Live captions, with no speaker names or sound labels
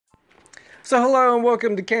So hello and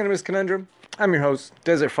welcome to Cannabis Conundrum. I'm your host,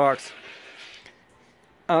 Desert Fox.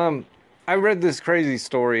 I read this crazy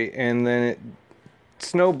story and then it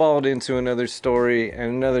snowballed into another story and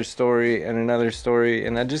another story and another story,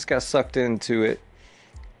 and I just got sucked into it.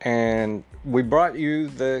 And we brought you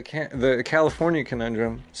the California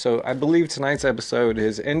Conundrum. So I believe tonight's episode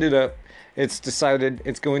has ended up. It's decided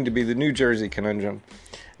it's going to be the New Jersey Conundrum.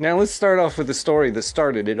 Now let's start off with the story that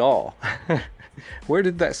started it all. Where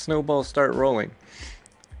did that snowball start rolling?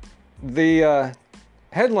 The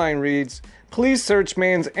headline reads, "Police search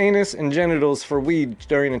man's anus and genitals for weed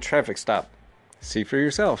during a traffic stop. See for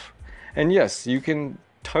yourself." And yes, you can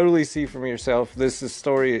totally see for yourself. This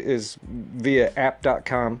story is via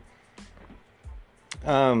app.com.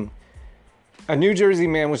 A New Jersey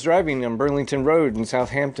man was driving on Burlington Road in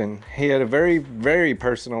Southampton. He had a very, very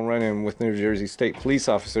personal run-in with New Jersey State police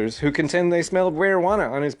officers who contend they smelled marijuana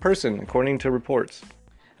on his person, according to reports.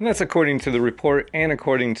 And that's according to the report and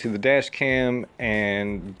according to the dash cam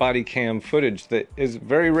and body cam footage that is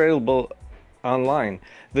very available online.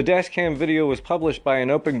 The dash cam video was published by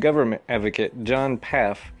an open government advocate, John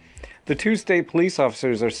Paff. The two state police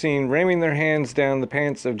officers are seen ramming their hands down the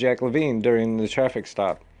pants of Jack Levine during the traffic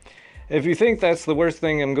stop. If you think that's the worst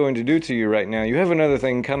thing I'm going to do to you right now, you have another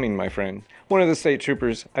thing coming, my friend. One of the state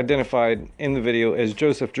troopers, identified in the video as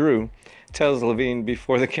Joseph Drew, tells Levine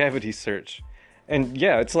before the cavity search. And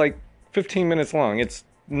yeah, it's like 15 minutes long. It's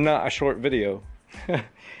not a short video.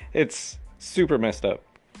 It's super messed up.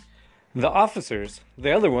 The officers,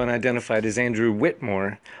 the other one identified as Andrew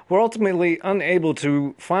Whitmore, were ultimately unable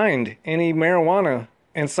to find any marijuana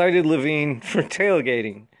and cited Levine for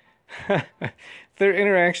tailgating. Their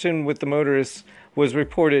interaction with the motorists was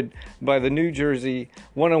reported by the New Jersey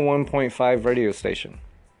 101.5 radio station.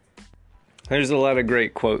 There's a lot of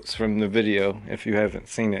great quotes from the video if you haven't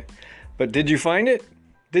seen it. But did you find it?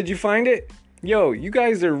 Did you find it? Yo, you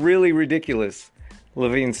guys are really ridiculous,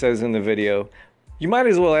 Levine says in the video. You might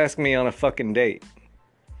as well ask me on a fucking date.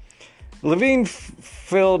 Levine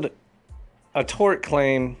filed a tort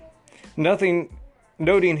claim, noting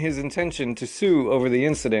his intention to sue over the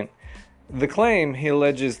incident. The claim, he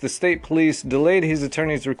alleges, the state police delayed his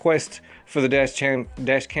attorney's request for the dash cam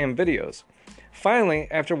videos. Finally,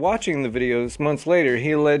 after watching the videos months later,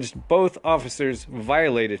 he alleged both officers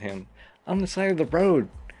violated him on the side of the road.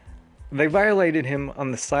 They violated him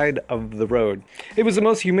on the side of the road. It was the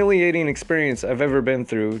most humiliating experience I've ever been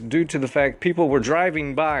through, due to the fact people were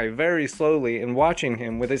driving by very slowly and watching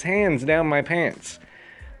him with his hands down my pants,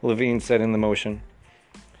 Levine said in the motion.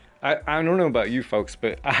 I don't know about you folks,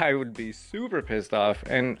 but I would be super pissed off,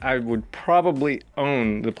 and I would probably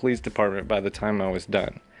own the police department by the time I was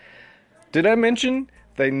done. Did I mention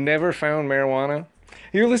they never found marijuana?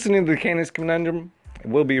 You're listening to the Cannabis Conundrum.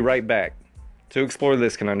 We'll be right back to explore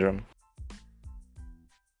this conundrum.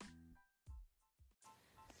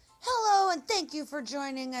 Hello, and thank you for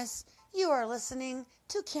joining us. You are listening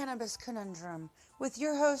to Cannabis Conundrum with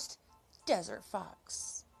your host, Desert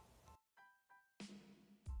Fox.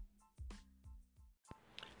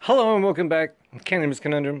 Hello and welcome back, Cannabis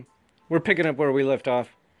Conundrum. We're picking up where we left off.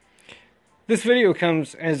 This video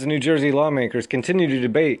comes as the New Jersey lawmakers continue to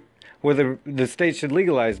debate whether the state should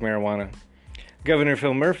legalize marijuana. Governor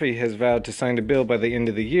Phil Murphy has vowed to sign a bill by the end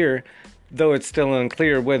of the year, though it's still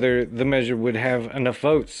unclear whether the measure would have enough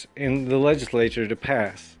votes in the legislature to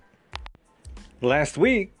pass. Last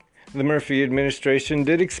week, the Murphy administration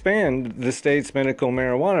did expand the state's medical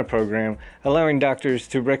marijuana program, allowing doctors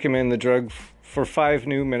to recommend the drug for 5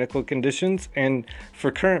 new medical conditions, and for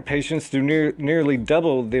current patients to nearly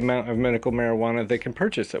double the amount of medical marijuana they can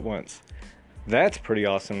purchase at once. That's pretty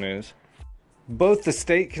awesome news. Both the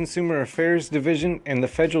State Consumer Affairs Division and the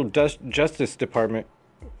Federal Justice Department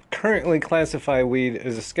currently classify weed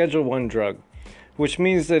as a Schedule I drug, which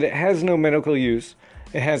means that it has no medical use,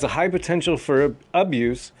 it has a high potential for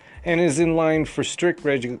abuse, and is in line for strict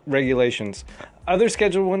regulations. Other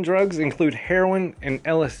Schedule I drugs include heroin and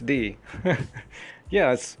LSD.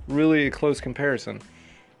 Yeah, it's really a close comparison.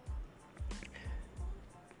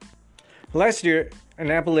 Last year,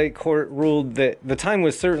 an appellate court ruled that the time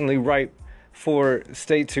was certainly ripe for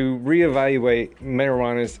state to reevaluate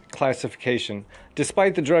marijuana's classification.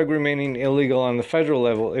 Despite the drug remaining illegal on the federal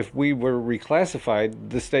level, if we were reclassified,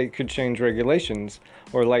 the state could change regulations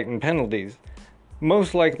or lighten penalties.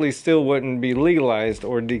 Most likely still wouldn't be legalized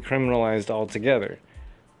or decriminalized altogether.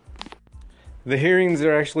 The hearings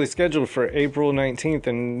are actually scheduled for April 19th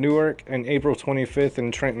in Newark and April 25th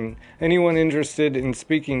in Trenton. Anyone interested in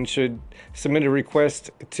speaking should submit a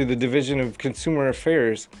request to the Division of Consumer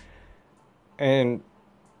Affairs, and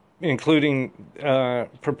including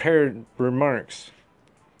prepared remarks.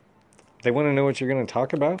 They want to know what you're going to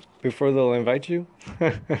talk about before they'll invite you?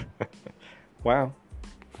 Wow.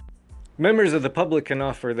 Members of the public can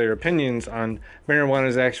offer their opinions on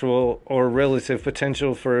marijuana's actual or relative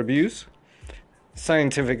potential for abuse,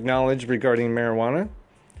 scientific knowledge regarding marijuana,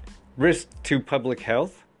 risk to public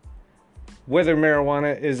health, whether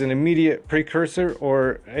marijuana is an immediate precursor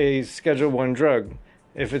or a Schedule I drug,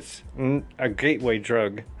 if it's a gateway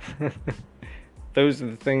drug. Those are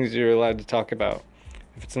the things you're allowed to talk about.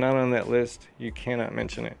 If it's not on that list, you cannot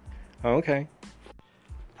mention it. Okay.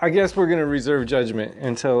 I guess we're going to reserve judgment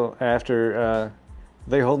until after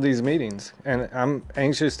they hold these meetings. And I'm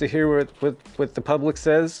anxious to hear what the public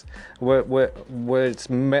says, what it's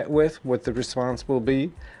met with, what the response will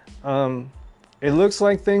be. It looks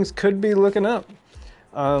like things could be looking up.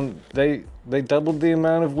 They doubled the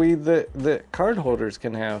amount of weed that card holders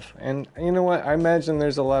can have. And you know what? I imagine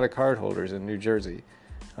there's a lot of card holders in New Jersey.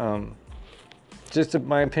 Just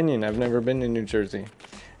my opinion. I've never been to New Jersey.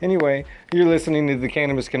 Anyway, you're listening to the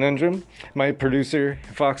Cannabis Conundrum. My producer,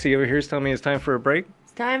 Foxy, over here is telling me it's time for a break.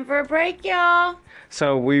 It's time for a break, y'all.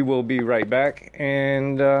 So we will be right back.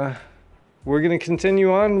 And we're going to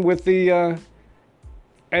continue on with the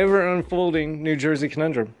ever-unfolding New Jersey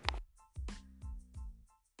Conundrum.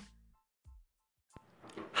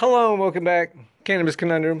 Hello and welcome back, Cannabis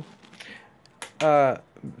Conundrum.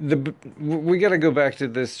 We got to go back to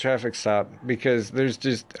this traffic stop because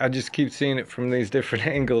I just keep seeing it from these different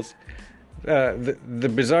angles.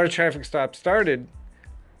 The bizarre traffic stop started,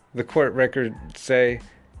 the court records say,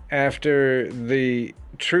 after the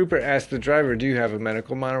trooper asked the driver, "Do you have a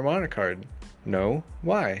medical marijuana card?" "No."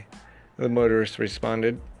 "Why?" The motorist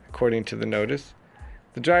responded, according to the notice.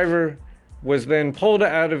 The driver was then pulled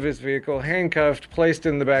out of his vehicle, handcuffed, placed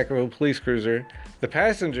in the back of a police cruiser. The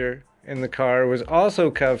passenger in the car was also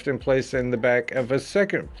cuffed and placed in the back of a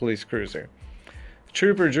second police cruiser.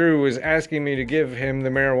 Trooper Drew was asking me to give him the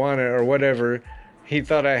marijuana or whatever he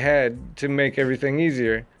thought I had to make everything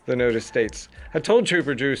easier, the notice states. I told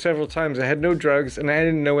Trooper Drew several times I had no drugs and I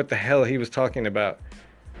didn't know what the hell he was talking about.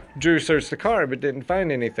 Drew searched the car but didn't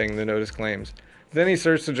find anything, the notice claims. Then he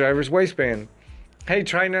searched the driver's waistband. "Hey,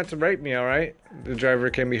 try not to rape me, all right?" the driver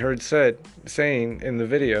can be heard saying in the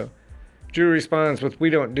video. Drew responds with, "We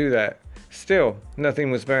don't do that." Still,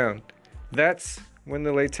 nothing was found. That's when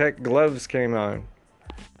the latex gloves came on.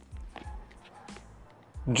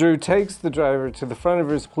 Drew takes the driver to the front of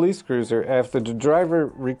his police cruiser after the driver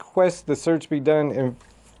requests the search be done in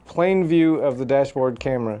plain view of the dashboard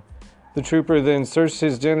camera. The trooper then searched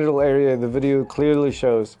his genital area the video clearly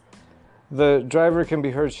shows. The driver can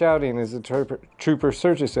be heard shouting as the trooper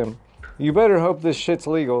searches him. "You better hope this shit's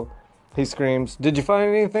legal," he screams. "Did you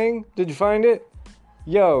find anything? Did you find it?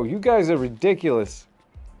 Yo, you guys are ridiculous."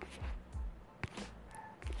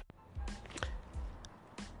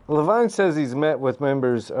 Levine says he's met with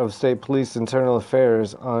members of State Police Internal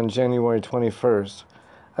Affairs on January 21st.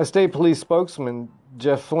 A State Police spokesman,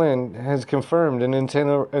 Jeff Flynn, has confirmed an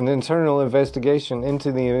internal investigation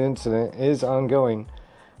into the incident is ongoing.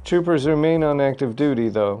 Troopers remain on active duty,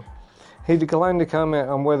 though. He declined to comment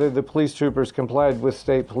on whether the police troopers complied with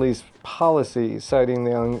state police policy, citing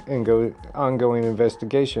the ongoing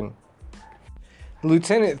investigation.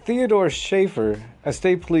 Lieutenant Theodore Schaefer, a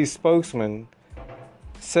state police spokesman,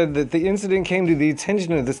 said that the incident came to the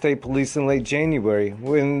attention of the state police in late January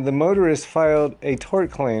when the motorist filed a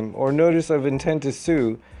tort claim or notice of intent to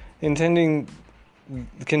sue, contending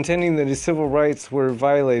that his civil rights were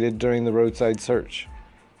violated during the roadside search.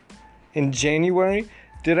 In January?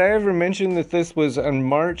 Did I ever mention that this was on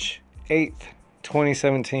March 8th,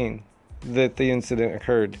 2017, that the incident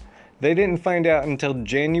occurred? They didn't find out until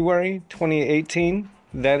January 2018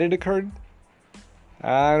 that it occurred?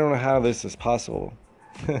 I don't know how this is possible.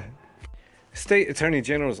 State Attorney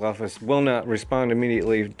General's office will not respond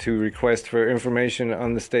immediately to requests for information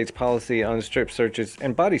on the state's policy on strip searches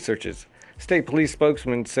and body searches. State police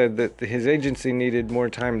spokesman said that his agency needed more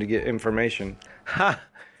time to get information. Ha!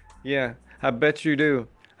 Yeah, I bet you do.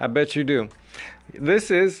 I bet you do.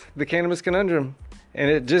 This is the Cannabis Conundrum,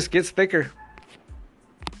 and it just gets thicker.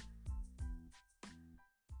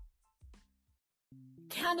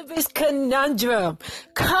 Cannabis Conundrum.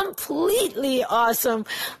 Completely awesome.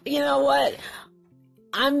 You know what?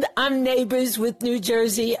 I'm neighbors with New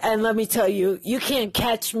Jersey, and let me tell you, you can't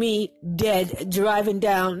catch me dead driving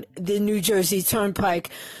down the New Jersey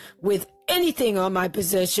Turnpike with anything on my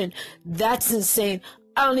possession. That's insane.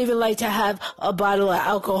 I don't even like to have a bottle of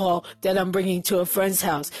alcohol that I'm bringing to a friend's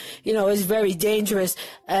house. You know, it's very dangerous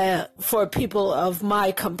for people of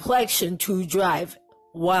my complexion to drive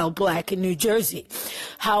while black in New Jersey.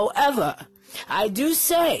 However, I do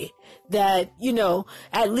say that,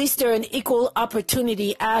 at least they're an equal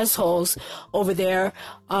opportunity assholes over there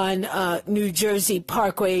on New Jersey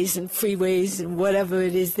parkways and freeways and whatever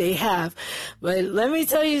it is they have. But let me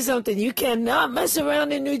tell you something, you cannot mess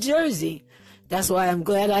around in New Jersey. That's why I'm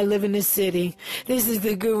glad I live in the city. This is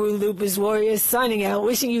the Guru Lupus Warrior signing out,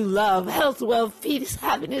 wishing you love, health, wealth, peace,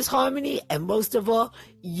 happiness, harmony, and most of all,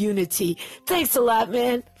 unity. Thanks a lot,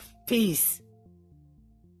 man. Peace.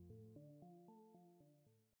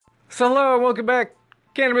 So hello and welcome back,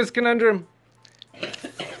 Cannabis Conundrum.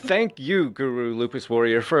 Thank you, Guru Lupus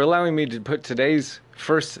Warrior, for allowing me to put today's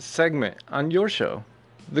first segment on your show,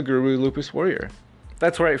 the Guru Lupus Warrior.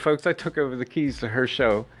 That's right, folks, I took over the keys to her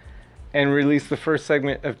show and released the first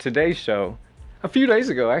segment of today's show a few days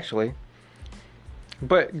ago, actually.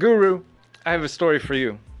 But Guru, I have a story for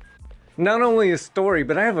you. Not only a story,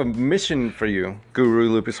 but I have a mission for you, Guru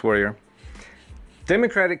Lupus Warrior.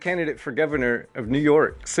 Democratic candidate for governor of New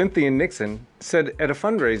York, Cynthia Nixon, said at a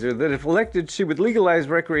fundraiser that if elected, she would legalize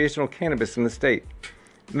recreational cannabis in the state.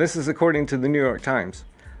 And this is according to the New York Times.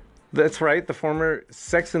 That's right, the former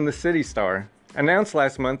Sex and the City star announced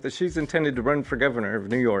last month that she's intended to run for governor of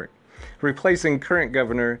New York, replacing current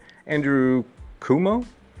governor Andrew Cuomo.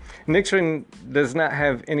 Nixon does not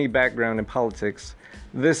have any background in politics.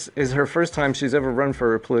 This is her first time she's ever run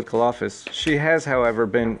for a political office. She has, however,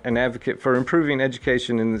 been an advocate for improving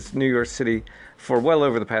education in this New York City for well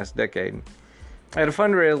over the past decade. At a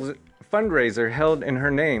fundraiser held in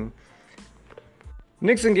her name,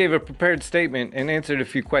 Nixon gave a prepared statement and answered a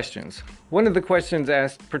few questions. One of the questions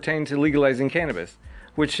asked pertained to legalizing cannabis,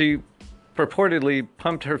 which she purportedly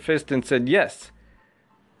pumped her fist and said yes.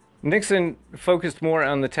 Nixon focused more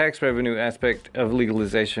on the tax revenue aspect of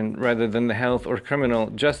legalization rather than the health or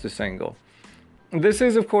criminal justice angle. This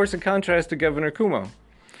is, of course, a contrast to Governor Cuomo,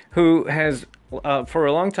 who has for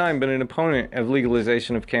a long time been an opponent of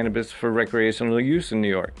legalization of cannabis for recreational use in New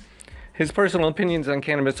York. His personal opinions on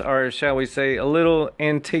cannabis are, shall we say, a little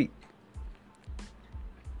antique.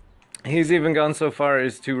 He's even gone so far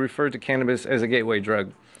as to refer to cannabis as a gateway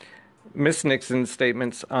drug. Miss Nixon's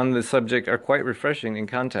statements on the subject are quite refreshing in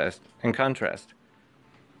contrast.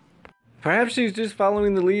 Perhaps she's just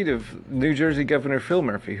following the lead of New Jersey Governor Phil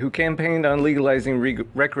Murphy, who campaigned on legalizing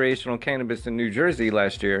recreational cannabis in New Jersey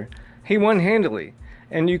last year. He won handily,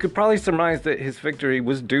 and you could probably surmise that his victory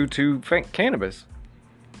was due to cannabis.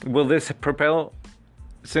 Will this propel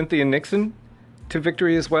Cynthia Nixon to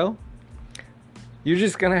victory as well? You're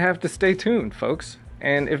just going to have to stay tuned, folks.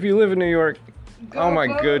 And if you live in New York, oh my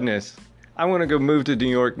goodness. I want to go move to New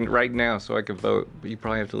York right now so I could vote. But you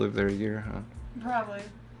probably have to live there a year, huh? Probably.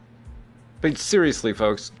 But seriously,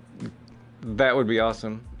 folks, that would be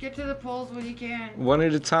awesome. Get to the polls when you can. One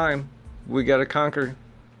at a time. We got to conquer.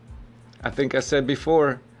 I think I said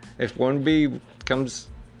before, if one bee comes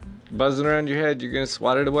buzzing around your head, you're going to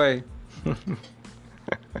swat it away.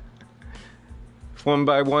 One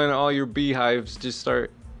by one, all your beehives just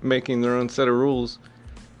start making their own set of rules.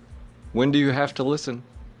 When do you have to listen?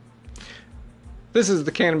 This is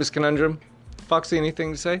the Cannabis Conundrum. Foxy,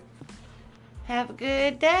 anything to say? Have a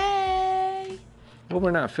good day. Well,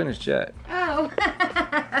 we're not finished yet. Oh.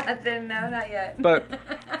 Then no, not yet. But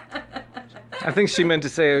I think she meant to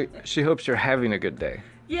say she hopes you're having a good day.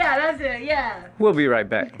 Yeah, that's it, yeah. We'll be right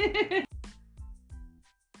back.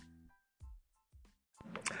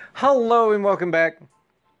 Hello and welcome back.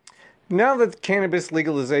 Now that cannabis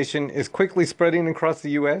legalization is quickly spreading across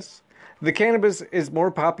the U.S., the cannabis is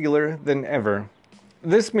more popular than ever.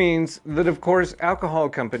 This means that, of course, alcohol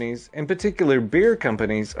companies, in particular beer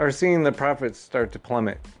companies, are seeing the profits start to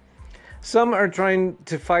plummet. Some are trying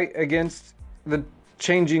to fight against the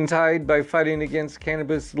changing tide by fighting against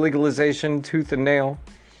cannabis legalization tooth and nail.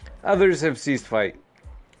 Others have ceased fight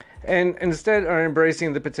and instead are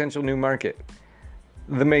embracing the potential new market.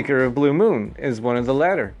 The maker of Blue Moon is one of the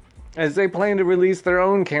latter, as they plan to release their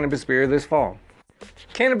own cannabis beer this fall.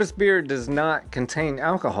 Cannabis beer does not contain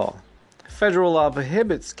alcohol. Federal law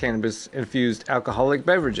prohibits cannabis-infused alcoholic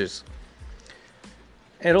beverages.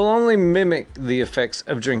 It'll only mimic the effects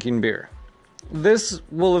of drinking beer. This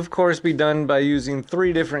will, of course, be done by using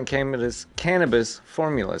 3 different cannabis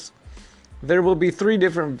formulas. There will be 3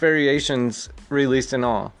 different variations released in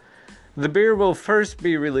all. The beer will first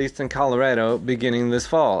be released in Colorado beginning this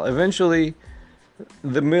fall. Eventually,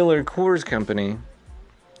 the Miller Coors Company,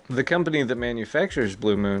 the company that manufactures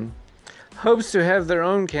Blue Moon, hopes to have their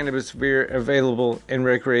own cannabis beer available in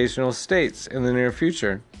recreational states in the near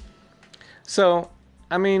future. So,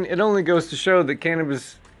 I mean, it only goes to show that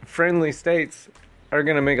cannabis-friendly states are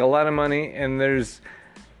going to make a lot of money, and there's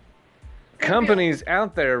companies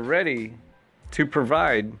out there ready to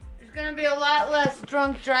provide gonna be a lot less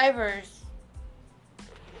drunk drivers.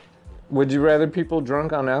 Would you rather people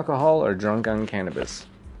drunk on alcohol or drunk on cannabis?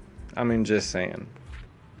 I mean, just saying.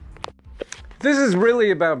 This is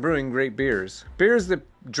really about brewing great beers. Beers that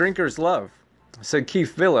drinkers love, said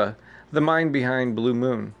Keith Villa, the mind behind Blue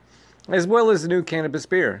Moon, as well as a new cannabis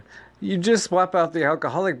beer. You just swap out the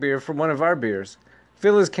alcoholic beer for one of our beers.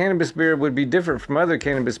 Villa's cannabis beer would be different from other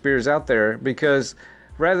cannabis beers out there because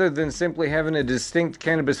rather than simply having a distinct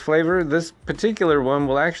cannabis flavor, this particular one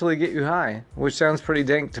will actually get you high, which sounds pretty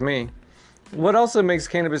dank to me. What also makes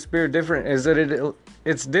cannabis beer different is that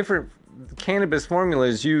it's different. Cannabis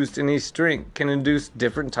formulas used in each drink can induce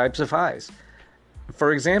different types of highs.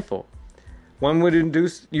 For example, one would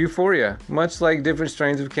induce euphoria, much like different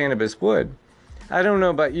strains of cannabis would. I don't know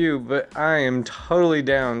about you, but I am totally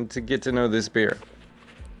down to get to know this beer.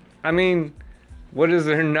 I mean, what is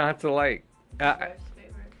there not to like?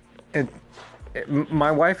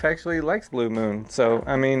 My wife actually likes Blue Moon, so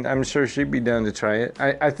I mean, I'm sure she'd be down to try it.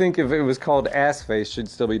 I think if it was called Ass Face, she'd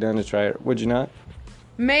still be down to try it. Would you not?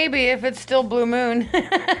 Maybe if it's still Blue Moon.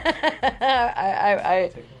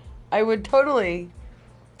 I would totally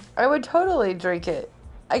drink it.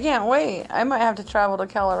 I can't wait. I might have to travel to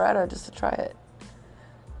Colorado just to try it.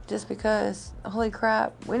 Just because, holy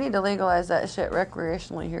crap, we need to legalize that shit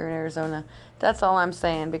recreationally here in Arizona. That's all I'm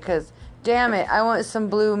saying, because, damn it, I want some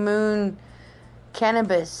Blue Moon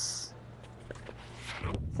cannabis.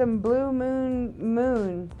 Some Blue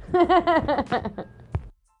Moon.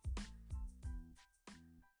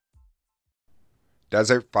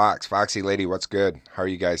 Desert Fox, Foxy Lady, what's good? How are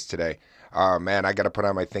you guys today? Man, I got to put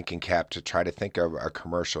on my thinking cap to try to think of a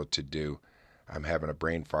commercial to do. I'm having a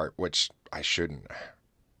brain fart, which I shouldn't.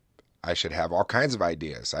 I should have all kinds of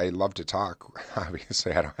ideas. I love to talk.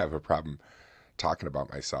 Obviously, I don't have a problem talking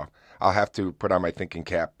about myself. I'll have to put on my thinking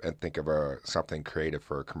cap and think of something creative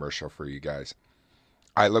for a commercial for you guys.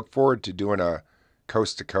 I look forward to doing a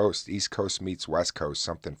coast to coast, East Coast meets West Coast,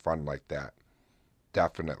 something fun like that.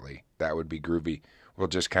 Definitely. That would be groovy. We'll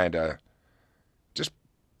just kind of just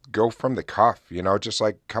go from the cuff, just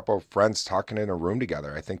like a couple of friends talking in a room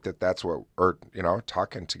together. I think that's what,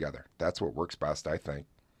 talking together. That's what works best, I think.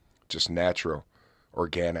 Just natural,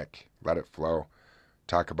 organic, let it flow.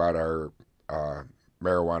 Talk about our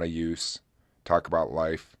marijuana use, talk about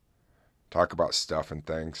life, talk about stuff and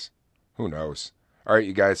things. Who knows? All right,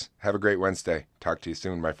 you guys, have a great Wednesday. Talk to you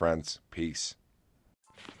soon, my friends. Peace.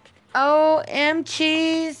 OM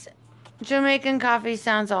cheese. Jamaican coffee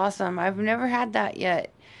sounds awesome. I've never had that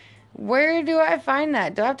yet. Where do I find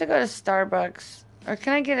that? Do I have to go to Starbucks? Or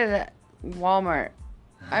can I get it at Walmart?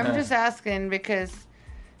 I'm just asking because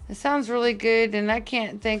it sounds really good, and I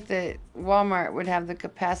can't think that Walmart would have the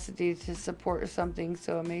capacity to support something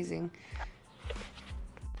so amazing.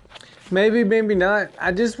 Maybe, maybe not.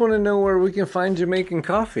 I just want to know where we can find Jamaican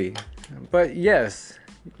coffee. But yes,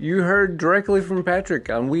 you heard directly from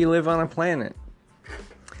Patrick on We Live on a Planet.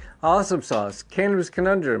 Awesome Sauce, Cannabis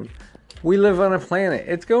Conundrum, We Live on a Planet.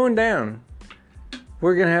 It's going down.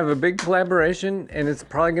 We're going to have a big collaboration, and it's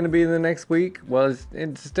probably going to be in the next week. Well,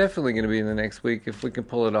 it's definitely going to be in the next week if we can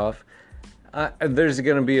pull it off. There's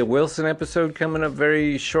going to be a Wilson episode coming up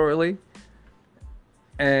very shortly.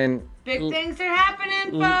 And big things are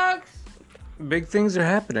happening, folks. Big things are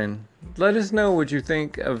happening. Let us know what you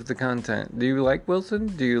think of the content. Do you like Wilson?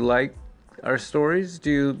 Do you like our stories?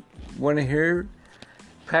 Do you want to hear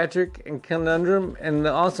Patrick and Conundrum and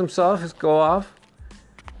the Awesome Sauce go off?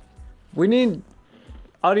 We need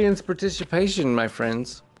audience participation, my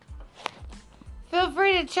friends. Feel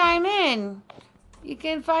free to chime in. You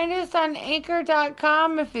can find us on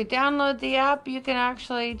anchor.com. If you download the app, you can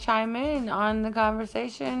actually chime in on the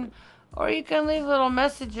conversation. Or you can leave little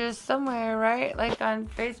messages somewhere, right? Like on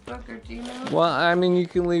Facebook or Gmail? Well, I mean, you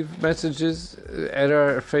can leave messages at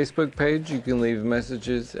our Facebook page. You can leave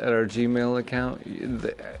messages at our Gmail account.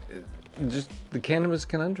 Just the Cannabis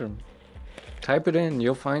Conundrum. Type it in.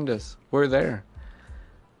 You'll find us. We're there.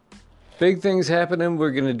 Big things happening.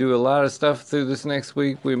 We're going to do a lot of stuff through this next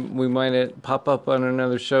week. We might pop up on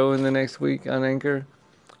another show in the next week on Anchor.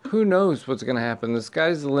 Who knows what's going to happen? The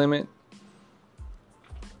sky's the limit.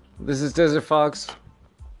 This is Desert Fox.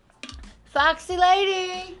 Foxy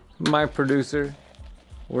Lady. My producer.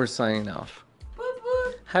 We're signing off. Boop,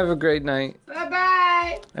 boop. Have a great night.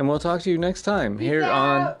 Bye-bye. And we'll talk to you next time here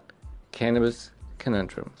on Cannabis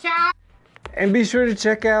Conundrum. Ciao. And be sure to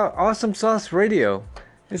check out Awesome Sauce Radio.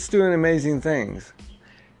 It's doing amazing things.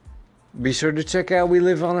 Be sure to check out We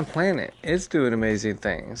Live on a Planet. It's doing amazing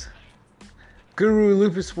things. Guru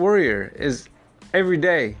Lupus Warrior is every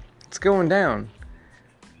day. It's going down.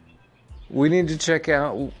 We need to check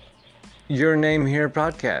out Your Name Here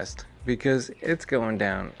podcast because it's going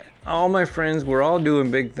down. All my friends, we're all doing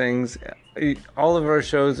big things. All of our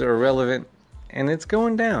shows are relevant, and it's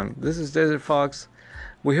going down. This is Desert Fox.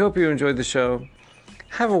 We hope you enjoyed the show.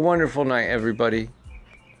 Have a wonderful night, everybody.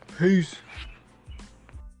 Peace.